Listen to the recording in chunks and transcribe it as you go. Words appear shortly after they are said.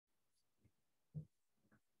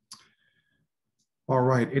All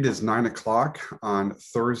right, it is 9 o'clock on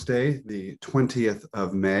Thursday, the 20th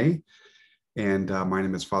of May. And my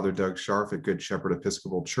name is Father Doug Scharf at Good Shepherd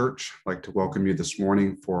Episcopal Church. I'd like to welcome you this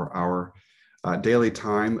morning for our daily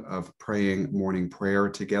time of praying morning prayer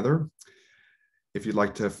together. If you'd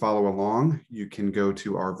like to follow along, you can go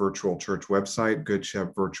to our virtual church website,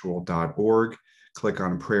 goodshepvirtual.org, click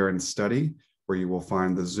on prayer and study, where you will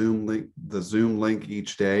find the Zoom link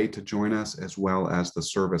each day to join us, as well as the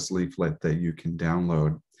service leaflet that you can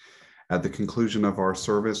download. At the conclusion of our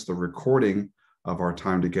service, the recording of our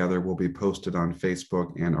time together will be posted on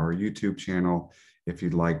Facebook and our YouTube channel if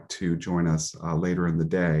you'd like to join us later in the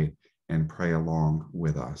day and pray along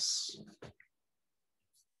with us.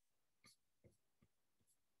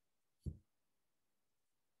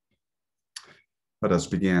 Let us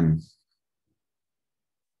begin.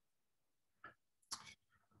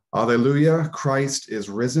 Alleluia, Christ is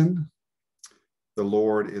risen. The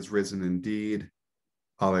Lord is risen indeed.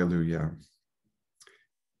 Alleluia.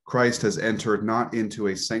 Christ has entered not into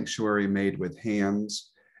a sanctuary made with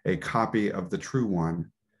hands, a copy of the true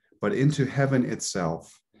one, but into heaven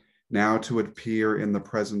itself, now to appear in the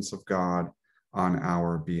presence of God on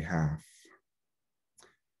our behalf.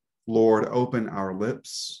 Lord, open our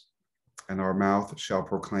lips, and our mouth shall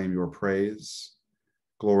proclaim your praise.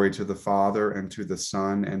 Glory to the Father, and to the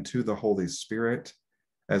Son, and to the Holy Spirit,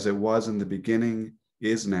 as it was in the beginning,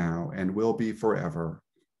 is now, and will be forever.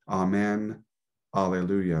 Amen.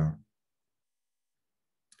 Alleluia.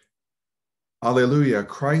 Alleluia.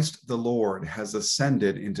 Christ the Lord has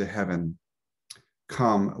ascended into heaven.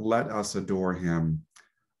 Come, let us adore him.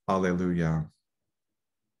 Alleluia.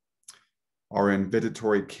 Our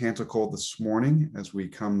invitatory canticle this morning, as we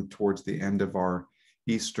come towards the end of our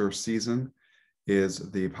Easter season, is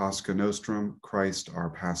the Pascha Nostrum, Christ our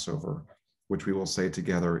Passover, which we will say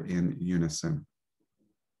together in unison.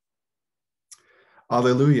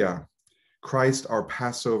 Alleluia, Christ our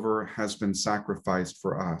Passover has been sacrificed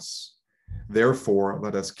for us. Therefore,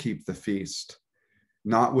 let us keep the feast,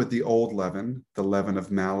 not with the old leaven, the leaven of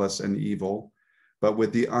malice and evil, but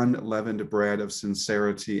with the unleavened bread of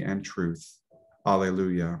sincerity and truth.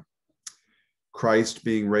 Alleluia. Christ,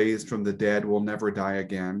 being raised from the dead, will never die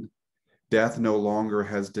again. Death no longer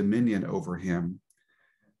has dominion over him.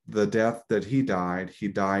 The death that he died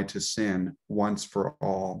to sin once for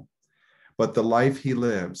all. But the life he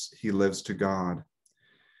lives to God.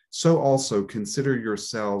 So also consider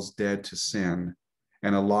yourselves dead to sin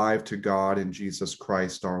and alive to God in Jesus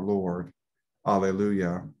Christ our Lord.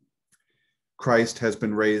 Alleluia. Christ has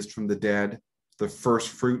been raised from the dead, the first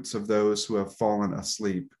fruits of those who have fallen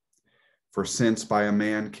asleep. For since by a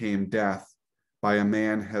man came death, by a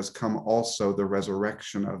man has come also the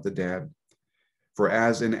resurrection of the dead. For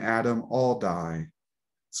as in Adam all die,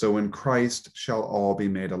 so in Christ shall all be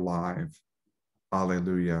made alive.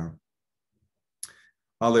 Alleluia.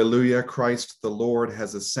 Alleluia, Christ the Lord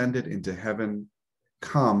has ascended into heaven.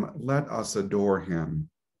 Come, let us adore him.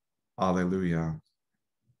 Alleluia.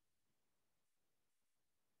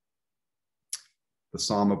 The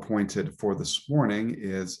psalm appointed for this morning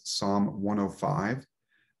is Psalm 105,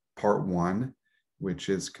 Part 1, which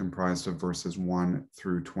is comprised of verses 1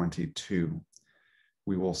 through 22.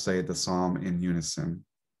 We will say the psalm in unison.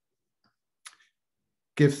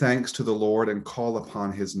 Give thanks to the Lord and call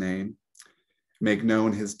upon his name. Make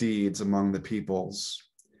known his deeds among the peoples.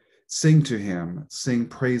 Sing to him, sing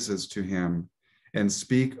praises to him, and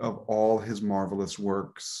speak of all his marvelous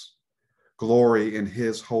works. Glory in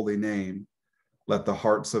his holy name. Let the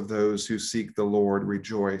hearts of those who seek the Lord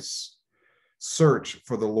rejoice. Search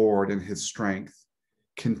for the Lord in his strength.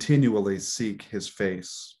 Continually seek his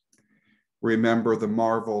face. Remember the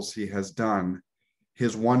marvels he has done,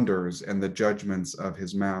 his wonders and the judgments of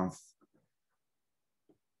his mouth.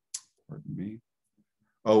 Pardon me.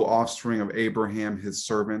 O offspring of Abraham, his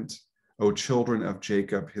servant, O children of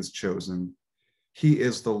Jacob, his chosen. He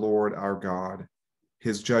is the Lord our God.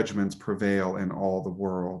 His judgments prevail in all the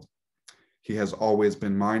world. He has always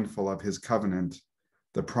been mindful of his covenant,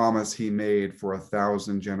 the promise he made for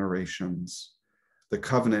 1,000 generations. The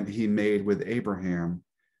covenant he made with Abraham,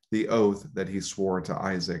 the oath that he swore to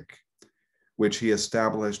Isaac, which he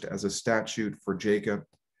established as a statute for Jacob,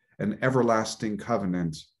 an everlasting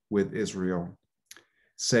covenant with Israel,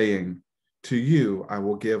 saying, to you I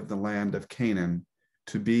will give the land of Canaan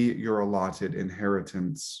to be your allotted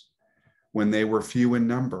inheritance. When they were few in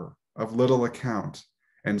number, of little account,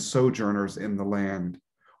 and sojourners in the land,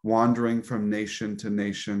 wandering from nation to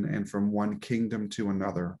nation and from one kingdom to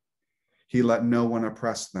another, he let no one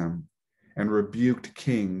oppress them, and rebuked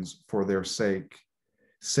kings for their sake,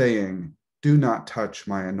 saying, do not touch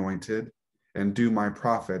my anointed, and do my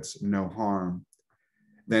prophets no harm.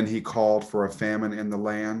 Then he called for a famine in the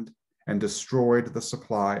land and destroyed the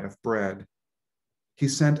supply of bread. He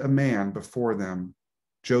sent a man before them,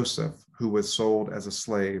 Joseph, who was sold as a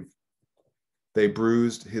slave. They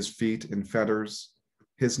bruised his feet in fetters.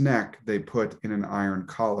 His neck they put in an iron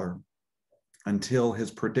collar until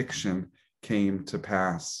his prediction came to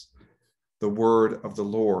pass. The word of the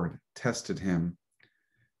Lord tested him.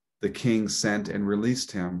 The king sent and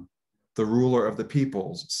released him. The ruler of the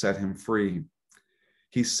peoples set him free.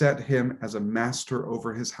 He set him as a master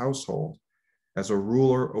over his household, as a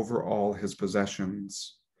ruler over all his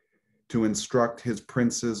possessions, to instruct his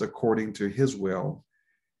princes according to his will,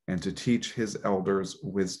 and to teach his elders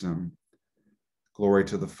wisdom. Glory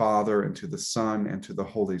to the Father, and to the Son, and to the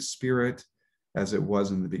Holy Spirit, as it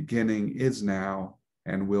was in the beginning, is now,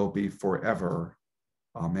 and will be forever.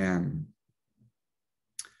 Amen.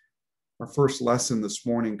 Our first lesson this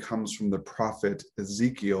morning comes from the prophet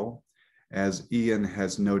Ezekiel. As Ian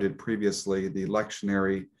has noted previously, the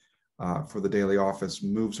lectionary for the daily office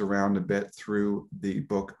moves around a bit through the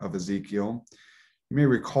book of Ezekiel. You may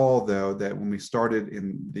recall, though, that when we started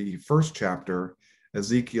in the first chapter,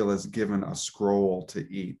 Ezekiel is given a scroll to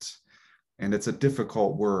eat. And it's a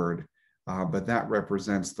difficult word, but that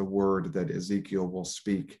represents the word that Ezekiel will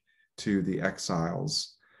speak to the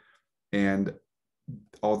exiles. And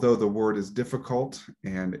although the word is difficult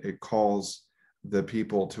and it calls the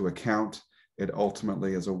people to account, it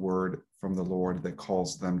ultimately is a word from the Lord that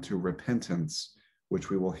calls them to repentance, which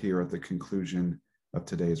we will hear at the conclusion of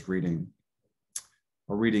today's reading.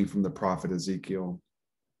 A reading from the prophet Ezekiel.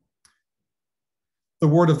 The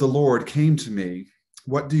word of the Lord came to me.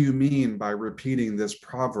 What do you mean by repeating this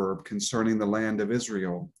proverb concerning the land of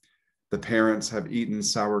Israel? The parents have eaten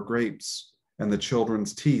sour grapes, and the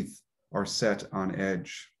children's teeth are set on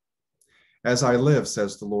edge. As I live,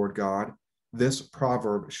 says the Lord God, this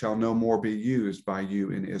proverb shall no more be used by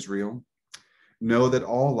you in Israel. Know that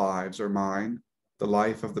all lives are mine. The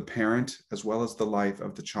life of the parent as well as the life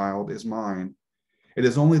of the child is mine. It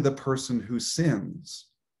is only the person who sins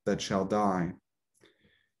that shall die.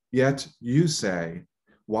 Yet you say,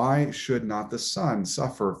 why should not the son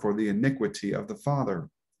suffer for the iniquity of the father?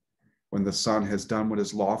 When the son has done what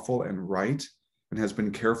is lawful and right and has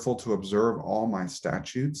been careful to observe all my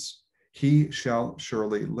statutes, he shall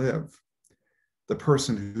surely live. The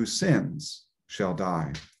person who sins shall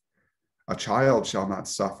die. A child shall not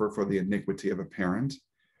suffer for the iniquity of a parent,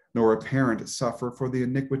 nor a parent suffer for the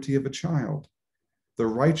iniquity of a child. The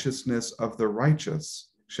righteousness of the righteous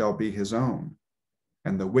shall be his own,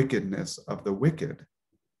 and the wickedness of the wicked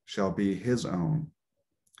shall be his own.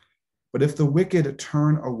 But if the wicked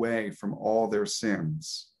turn away from all their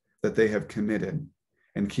sins that they have committed,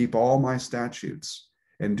 and keep all my statutes,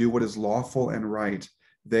 and do what is lawful and right,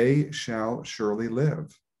 they shall surely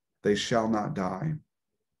live. They shall not die.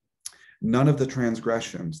 None of the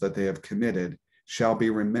transgressions that they have committed shall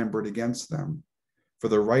be remembered against them. For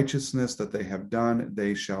the righteousness that they have done,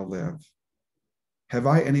 they shall live. Have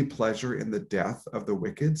I any pleasure in the death of the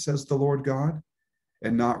wicked, says the Lord God,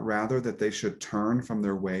 and not rather that they should turn from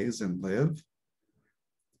their ways and live?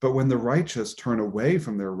 But when the righteous turn away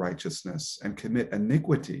from their righteousness and commit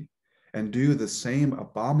iniquity and do the same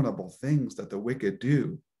abominable things that the wicked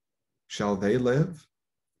do, shall they live?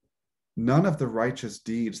 None of the righteous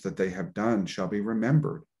deeds that they have done shall be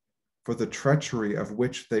remembered, for the treachery of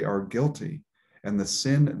which they are guilty and the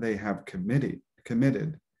sin they have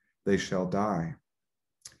committed, they shall die.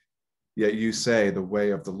 Yet you say the way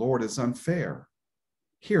of the Lord is unfair.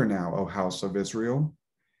 Hear now, O house of Israel,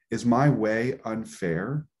 is my way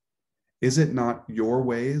unfair? Is it not your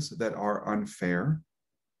ways that are unfair?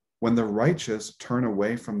 When the righteous turn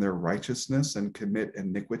away from their righteousness and commit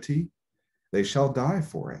iniquity, they shall die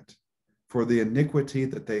for it. For the iniquity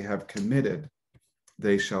that they have committed,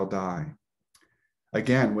 they shall die.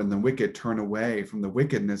 Again, when the wicked turn away from the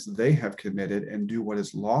wickedness they have committed and do what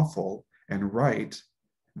is lawful and right,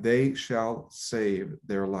 they shall save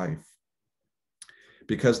their life.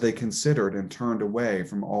 Because they considered and turned away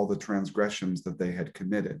from all the transgressions that they had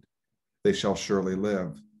committed, they shall surely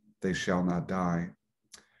live, they shall not die.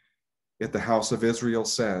 Yet the house of Israel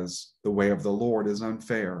says, the way of the Lord is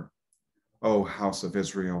unfair. O house of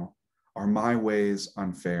Israel, are my ways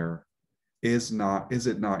unfair? Is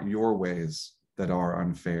it not your ways that are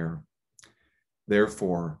unfair?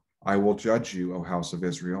 Therefore, I will judge you, O house of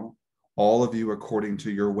Israel, all of you according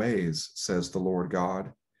to your ways, says the Lord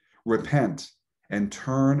God. Repent and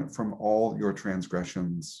turn from all your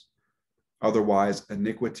transgressions. Otherwise,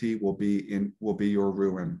 iniquity will be your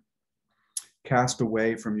ruin. Cast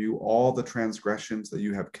away from you all the transgressions that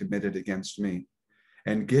you have committed against me,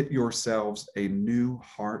 and get yourselves a new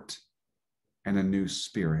heart and a new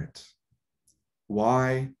spirit.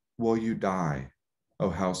 Why will you die, O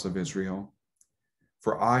house of Israel?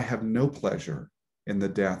 For I have no pleasure in the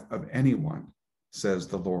death of anyone, says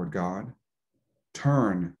the Lord God.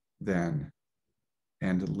 Turn, then,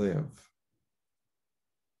 and live.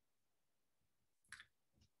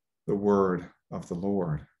 The word of the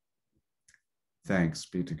Lord. Thanks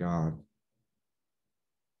be to God.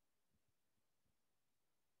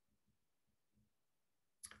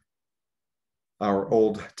 Our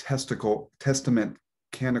Old Testament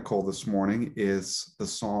canticle this morning is the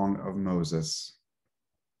Song of Moses.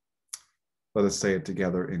 Let us say it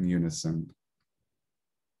together in unison.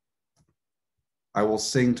 I will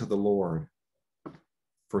sing to the Lord,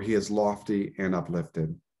 for he is lofty and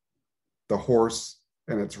uplifted. The horse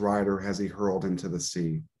and its rider has he hurled into the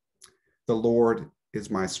sea. The Lord is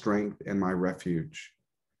my strength and my refuge.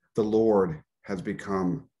 The Lord has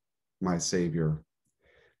become my Savior.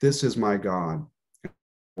 This is my God, and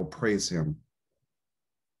I will praise him,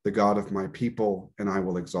 the God of my people, and I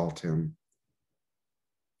will exalt him.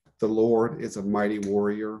 The Lord is a mighty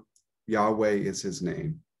warrior. Yahweh is his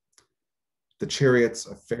name. The chariots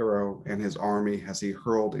of Pharaoh and his army has he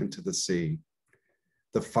hurled into the sea.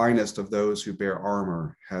 The finest of those who bear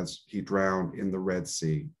armor has he drowned in the Red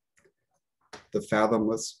Sea. The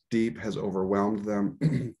fathomless deep has overwhelmed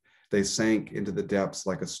them. They sank into the depths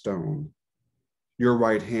like a stone. Your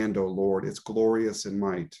right hand, O Lord, is glorious in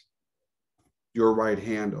might. Your right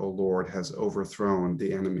hand, O Lord, has overthrown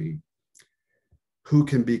the enemy. Who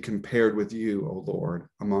can be compared with you, O Lord,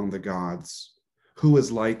 among the gods? Who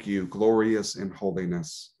is like you, glorious in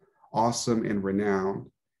holiness, awesome in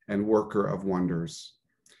renown, and worker of wonders?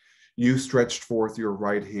 You stretched forth your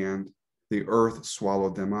right hand, the earth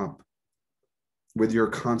swallowed them up. With your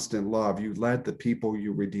constant love, you led the people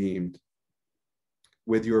you redeemed.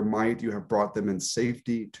 With your might, you have brought them in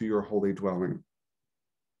safety to your holy dwelling.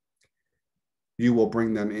 You will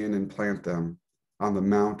bring them in and plant them on the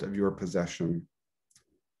mount of your possession,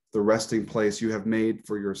 the resting place you have made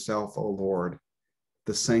for yourself, O Lord,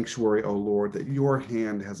 the sanctuary, O Lord, that your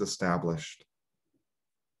hand has established.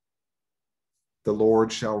 The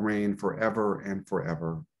Lord shall reign forever and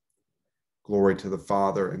forever. Glory to the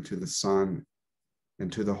Father, and to the Son,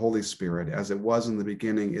 and to the Holy Spirit, as it was in the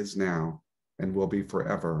beginning, is now, and will be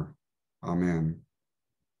forever. Amen.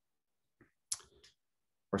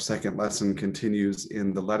 Our second lesson continues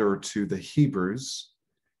in the letter to the Hebrews,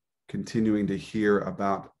 continuing to hear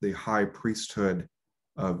about the high priesthood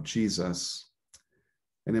of Jesus,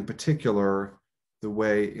 and in particular, the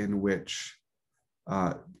way in which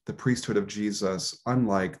the priesthood of Jesus,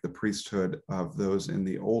 unlike the priesthood of those in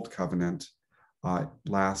the Old Covenant,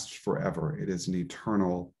 lasts forever. It is an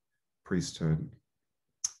eternal priesthood.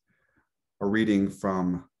 A reading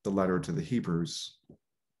from the letter to the Hebrews.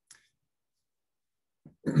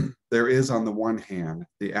 There is, on the one hand,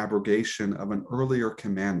 the abrogation of an earlier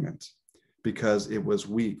commandment, because it was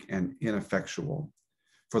weak and ineffectual,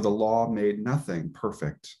 for the law made nothing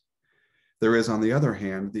perfect. There is, on the other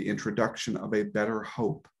hand, the introduction of a better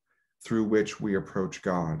hope, through which we approach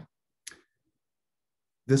God.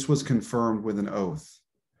 This was confirmed with an oath,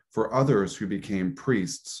 for others who became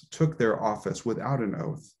priests took their office without an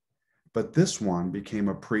oath, but this one became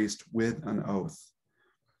a priest with an oath,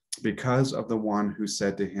 because of the one who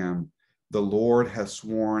said to him, "The Lord has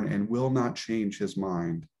sworn and will not change his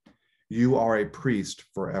mind. You are a priest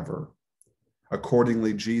forever."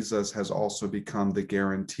 Accordingly, Jesus has also become the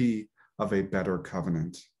guarantee of a better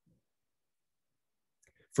covenant.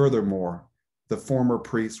 Furthermore, the former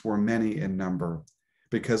priests were many in number,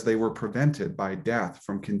 because they were prevented by death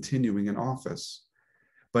from continuing in office.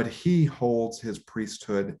 But he holds his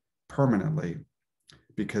priesthood permanently,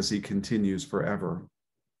 because he continues forever.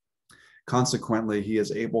 Consequently, he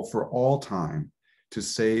is able for all time to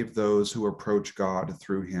save those who approach God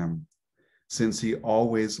through him, since he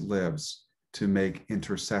always lives to make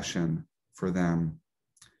intercession for them.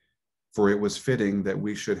 For it was fitting that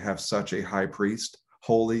we should have such a high priest,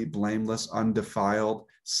 holy, blameless, undefiled,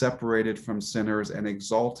 separated from sinners, and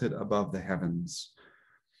exalted above the heavens.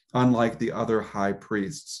 Unlike the other high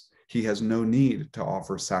priests, he has no need to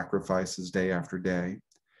offer sacrifices day after day,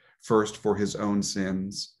 first for his own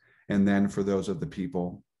sins, and then for those of the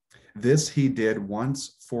people. This he did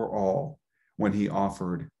once for all when he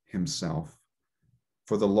offered himself.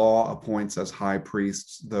 For the law appoints as high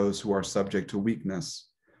priests those who are subject to weakness,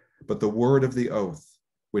 but the word of the oath,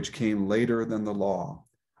 which came later than the law,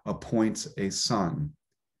 appoints a son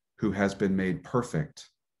who has been made perfect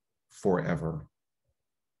forever.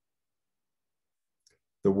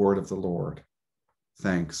 The word of the Lord.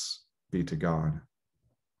 Thanks be to God.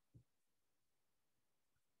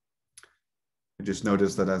 I just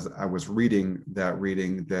noticed that as I was reading that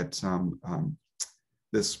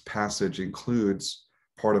this passage includes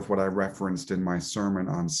part of what I referenced in my sermon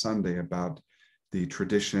on Sunday about the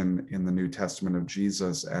tradition in the New Testament of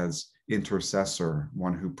Jesus as intercessor,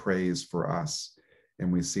 one who prays for us.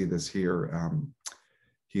 And we see this here.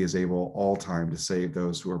 He is able all time to save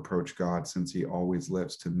those who approach God, since he always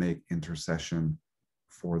lives to make intercession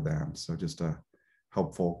for them. So just a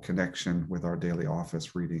helpful connection with our daily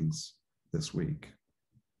office readings this week.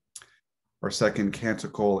 Our second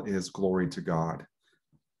canticle is Glory to God.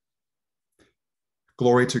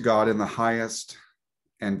 Glory to God in the highest,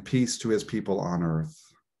 and peace to his people on earth.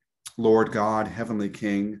 Lord God, heavenly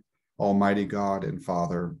King, almighty God and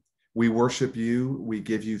Father, we worship you, we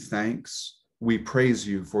give you thanks, we praise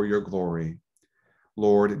you for your glory.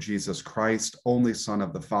 Lord Jesus Christ, only Son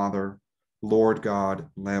of the Father, Lord God,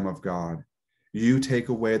 Lamb of God, you take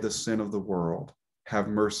away the sin of the world, have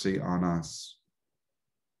mercy on us.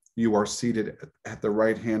 You are seated at the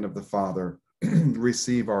right hand of the Father,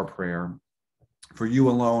 receive our prayer. For you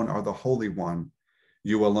alone are the Holy One,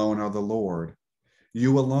 you alone are the Lord,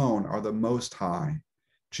 you alone are the Most High,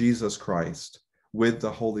 Jesus Christ, with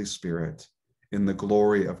the Holy Spirit, in the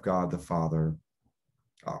glory of God the Father.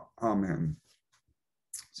 Amen.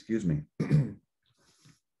 Excuse me.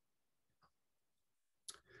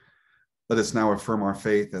 Let us now affirm our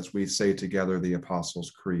faith as we say together the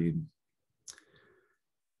Apostles' Creed.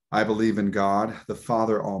 I believe in God, the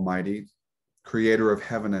Father Almighty, creator of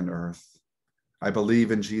heaven and earth. I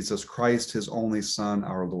believe in Jesus Christ, his only Son,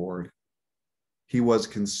 our Lord. He was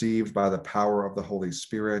conceived by the power of the Holy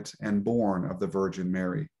Spirit and born of the Virgin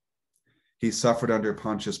Mary. He suffered under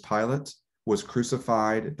Pontius Pilate, was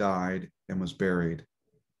crucified, died, and was buried.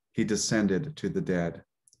 He descended to the dead.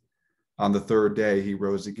 On the third day, he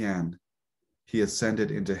rose again. He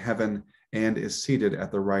ascended into heaven and is seated at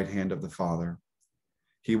the right hand of the Father.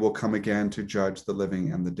 He will come again to judge the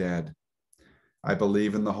living and the dead. I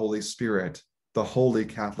believe in the Holy Spirit, the Holy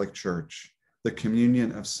Catholic Church, the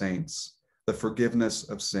communion of saints, the forgiveness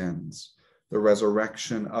of sins, the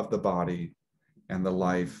resurrection of the body, and the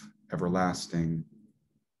life everlasting.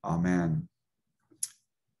 Amen.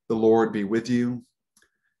 The Lord be with you,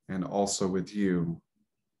 and also with you.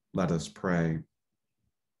 Let us pray.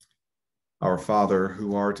 Our Father,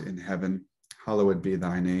 who art in heaven, hallowed be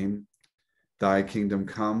thy name. Thy kingdom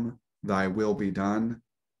come, thy will be done,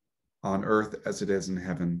 on earth as it is in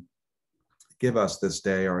heaven. Give us this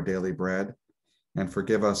day our daily bread, and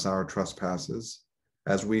forgive us our trespasses,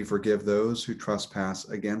 as we forgive those who trespass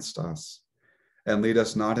against us. And lead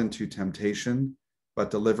us not into temptation,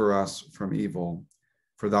 but deliver us from evil.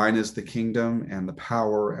 For thine is the kingdom, and the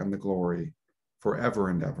power, and the glory, forever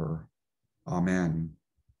and ever. Amen.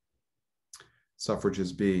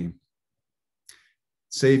 Suffrages B.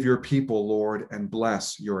 Save your people, Lord, and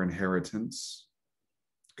bless your inheritance.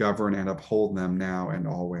 Govern and uphold them now and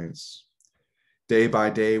always. Day by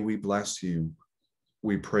day we bless you.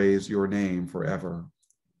 We praise your name forever.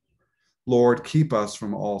 Lord, keep us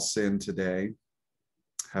from all sin today.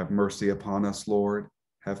 Have mercy upon us, Lord.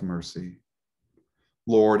 Have mercy.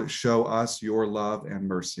 Lord, show us your love and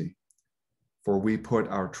mercy, for we put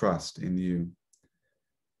our trust in you.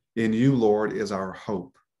 In you, Lord, is our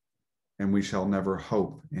hope, and we shall never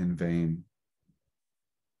hope in vain.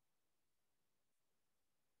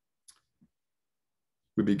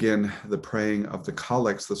 We begin the praying of the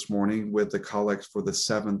collects this morning with the collects for the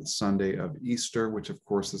 7th Sunday of Easter, which of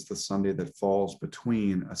course is the Sunday that falls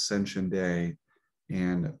between Ascension Day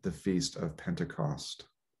and the Feast of Pentecost.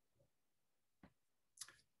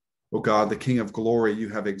 O God, the King of glory, you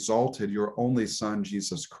have exalted your only Son,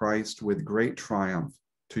 Jesus Christ, with great triumph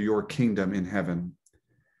to your kingdom in heaven.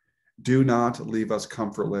 Do not leave us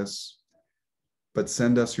comfortless, but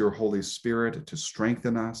send us your Holy Spirit to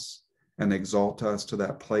strengthen us and exalt us to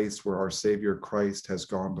that place where our Savior Christ has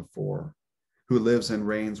gone before, who lives and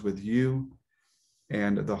reigns with you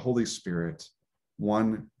and the Holy Spirit,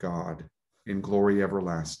 one God, in glory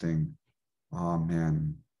everlasting.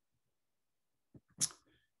 Amen.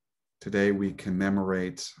 Today we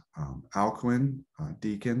commemorate Alcuin,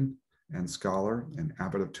 deacon and scholar and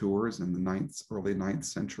abbot of Tours in the early 9th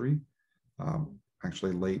century,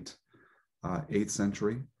 actually late 8th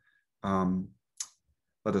century.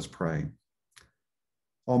 Let us pray.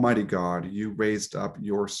 Almighty God, you raised up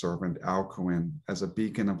your servant Alcuin as a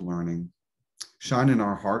beacon of learning. Shine in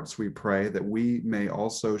our hearts, we pray, that we may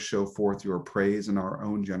also show forth your praise in our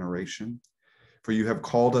own generation. For you have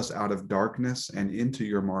called us out of darkness and into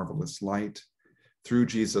your marvelous light, through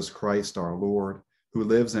Jesus Christ our Lord, who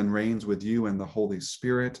lives and reigns with you in the Holy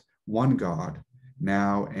Spirit, one God,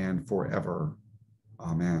 now and forever.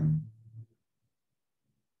 Amen.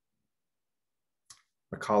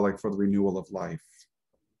 a collect for the renewal of life.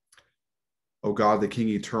 O God, the King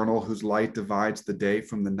eternal, whose light divides the day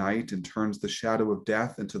from the night and turns the shadow of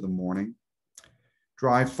death into the morning,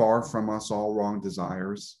 drive far from us all wrong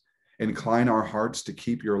desires, incline our hearts to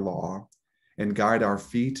keep your law, and guide our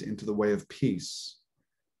feet into the way of peace,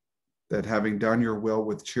 that having done your will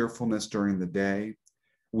with cheerfulness during the day,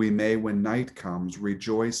 we may, when night comes,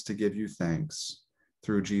 rejoice to give you thanks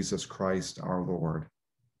through Jesus Christ our Lord.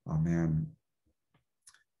 Amen.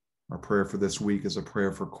 Our prayer for this week is a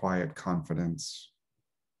prayer for quiet confidence.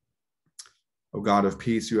 O God of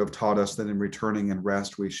peace, you have taught us that in returning and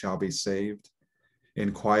rest we shall be saved.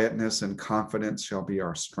 In quietness and confidence shall be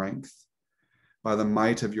our strength. By the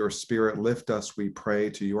might of your Spirit, lift us, we pray,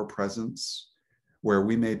 to your presence, where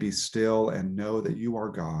we may be still and know that you are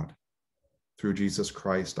God. Through Jesus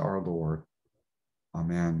Christ our Lord.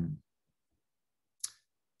 Amen.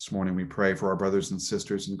 This morning we pray for our brothers and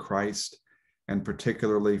sisters in Christ, and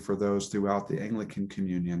particularly for those throughout the Anglican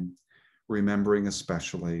Communion, remembering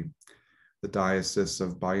especially the Diocese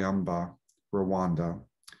of Byumba, Rwanda,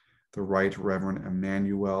 the Right Reverend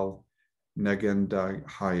Emmanuel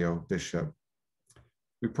Ngendahayo, Bishop.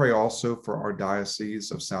 We pray also for our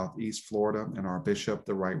Diocese of Southeast Florida and our Bishop,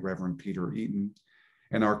 the Right Reverend Peter Eaton,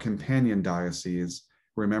 and our companion diocese,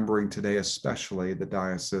 remembering today especially the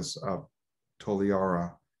Diocese of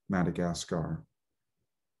Toliara, Madagascar.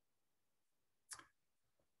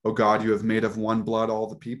 O God, you have made of one blood all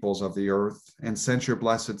the peoples of the earth, and sent your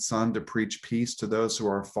blessed Son to preach peace to those who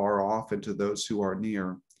are far off and to those who are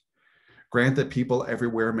near. Grant that people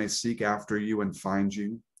everywhere may seek after you and find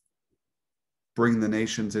you. Bring the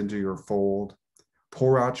nations into your fold.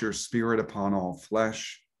 Pour out your Spirit upon all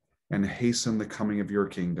flesh, and hasten the coming of your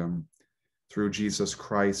kingdom. Through Jesus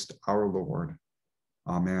Christ our Lord.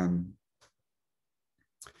 Amen.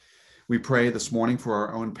 We pray this morning for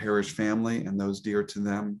our own parish family and those dear to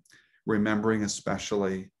them, remembering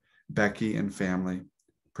especially Becky and family,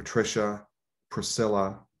 Patricia,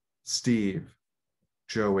 Priscilla, Steve,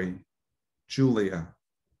 Joey, Julia,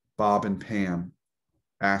 Bob and Pam,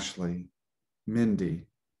 Ashley, Mindy,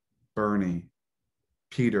 Bernie,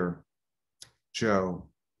 Peter, Joe,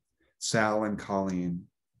 Sal and Colleen,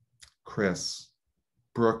 Chris,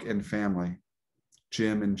 Brooke and family,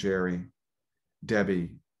 Jim and Jerry,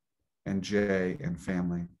 Debbie, and Jay and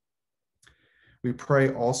family. We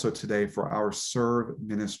pray also today for our Serve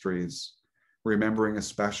ministries, remembering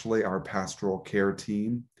especially our pastoral care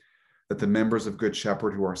team, that the members of Good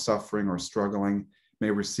Shepherd who are suffering or struggling may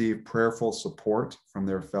receive prayerful support from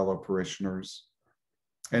their fellow parishioners,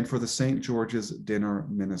 and for the St. George's Dinner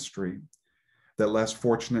Ministry, that less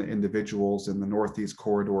fortunate individuals in the Northeast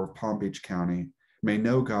corridor of Palm Beach County may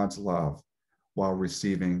know God's love while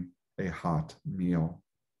receiving a hot meal.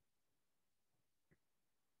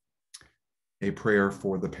 A prayer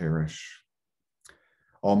for the parish.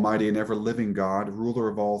 Almighty and ever-living God, ruler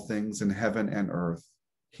of all things in heaven and earth,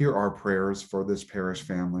 hear our prayers for this parish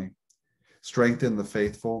family. Strengthen the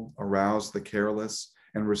faithful, arouse the careless,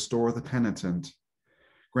 and restore the penitent.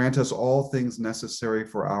 Grant us all things necessary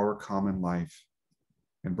for our common life,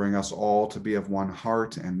 and bring us all to be of one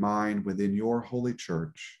heart and mind within your holy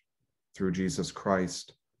church, through Jesus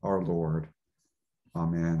Christ our Lord.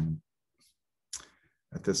 Amen.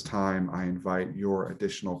 At this time, I invite your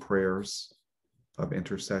additional prayers of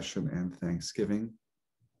intercession and thanksgiving.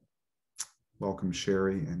 Welcome,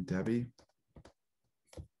 Sherry and Debbie.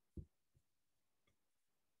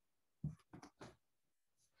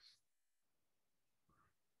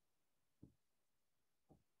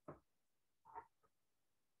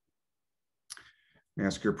 I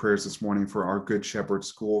ask your prayers this morning for our Good Shepherd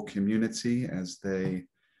School community as they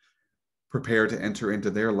prepare to enter into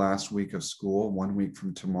their last week of school. 1 week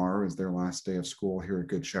from tomorrow is their last day of school here at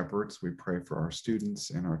Good Shepherd. So we pray for our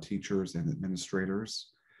students and our teachers and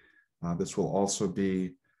administrators. This will also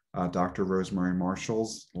be Dr. Rosemary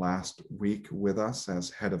Marshall's last week with us as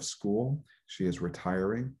head of school. She is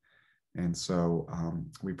retiring. And so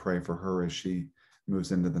we pray for her as she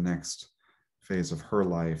moves into the next phase of her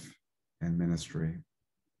life and ministry.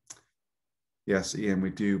 Yes, Ian,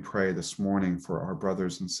 we do pray this morning for our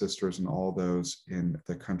brothers and sisters and all those in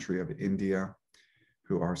the country of India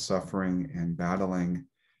who are suffering and battling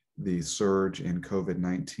the surge in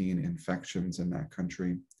COVID-19 infections in that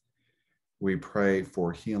country. We pray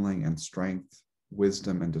for healing and strength,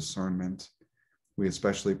 wisdom and discernment. We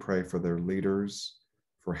especially pray for their leaders,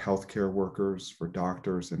 for healthcare workers, for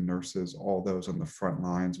doctors and nurses, all those on the front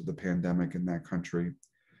lines of the pandemic in that country,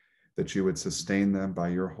 that you would sustain them by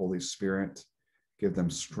your Holy Spirit, give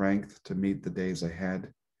them strength to meet the days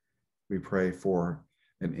ahead. We pray for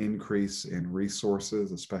an increase in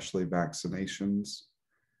resources, especially vaccinations,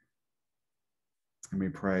 And we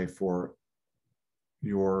pray for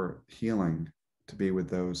your healing to be with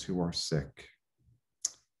those who are sick.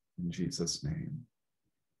 In Jesus' name.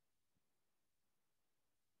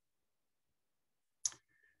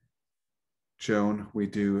 Joan, we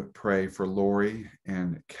do pray for Lori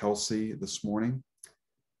and Kelsey this morning.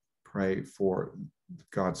 Pray for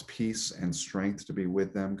God's peace and strength to be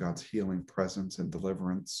with them, God's healing presence and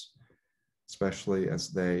deliverance, especially as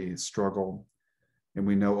they struggle. And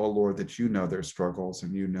we know, oh Lord, that you know their struggles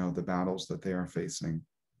and you know the battles that they are facing.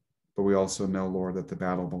 But we also know, Lord, that the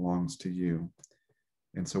battle belongs to you.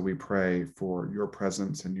 And so we pray for your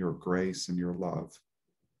presence and your grace and your love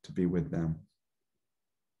to be with them.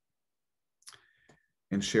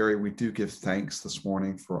 And Sherry, we do give thanks this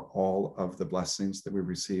morning for all of the blessings that we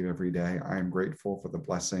receive every day. I am grateful for the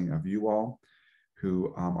blessing of you all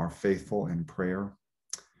who are faithful in prayer.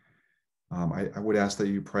 I would ask that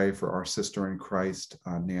you pray for our sister in Christ,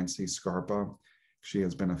 Nancy Scarpa. She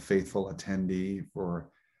has been a faithful attendee for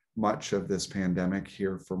much of this pandemic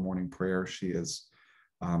here for morning prayer. She is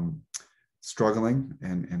struggling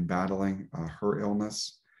and battling her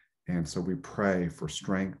illness. And so we pray for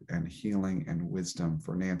strength and healing and wisdom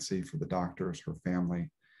for Nancy, for the doctors, her family,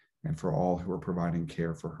 and for all who are providing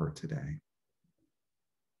care for her today.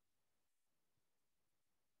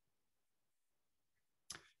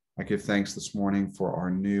 I give thanks this morning for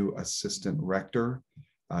our new Assistant Rector,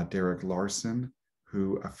 Derek Larson,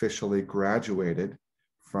 who officially graduated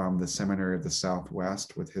from the Seminary of the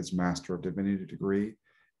Southwest with his Master of Divinity degree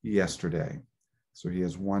yesterday. So he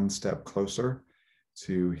is one step closer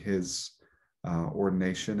to his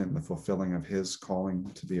ordination and the fulfilling of his calling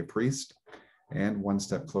to be a priest, and one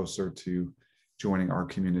step closer to joining our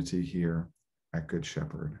community here at Good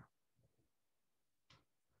Shepherd.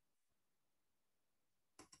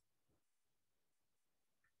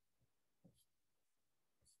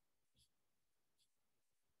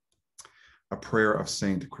 A prayer of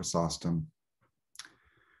Saint Chrysostom.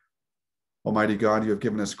 Almighty God, you have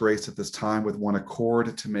given us grace at this time with one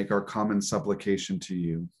accord to make our common supplication to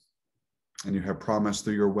you. And you have promised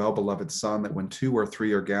through your well-beloved Son that when 2 or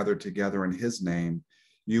 3 are gathered together in his name,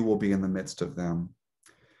 you will be in the midst of them.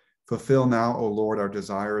 Fulfill now, O Lord, our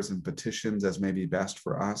desires and petitions as may be best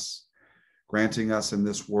for us, granting us in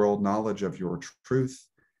this world knowledge of your truth,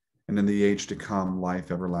 and in the age to come, life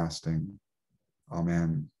everlasting.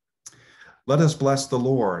 Amen. Let us bless the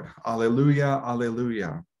Lord. Alleluia,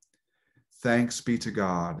 alleluia. Thanks be to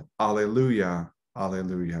God. Alleluia,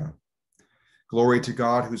 alleluia. Glory to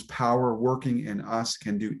God, whose power working in us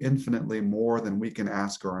can do infinitely more than we can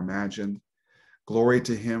ask or imagine. Glory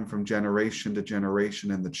to him from generation to generation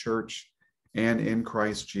in the church and in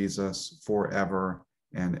Christ Jesus forever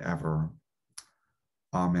and ever.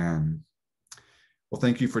 Amen. Well,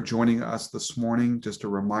 thank you for joining us this morning. Just a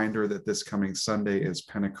reminder that this coming Sunday is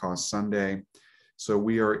Pentecost Sunday. So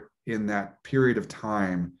we are in that period of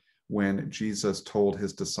time when Jesus told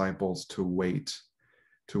his disciples to wait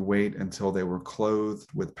until they were clothed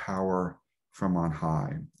with power from on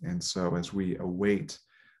high. And so as we await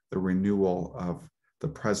the renewal of the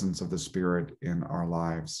presence of the Spirit in our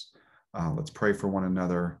lives, let's pray for one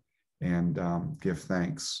another and give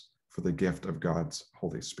thanks for the gift of God's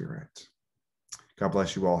Holy Spirit. God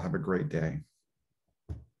bless you all. Have a great day.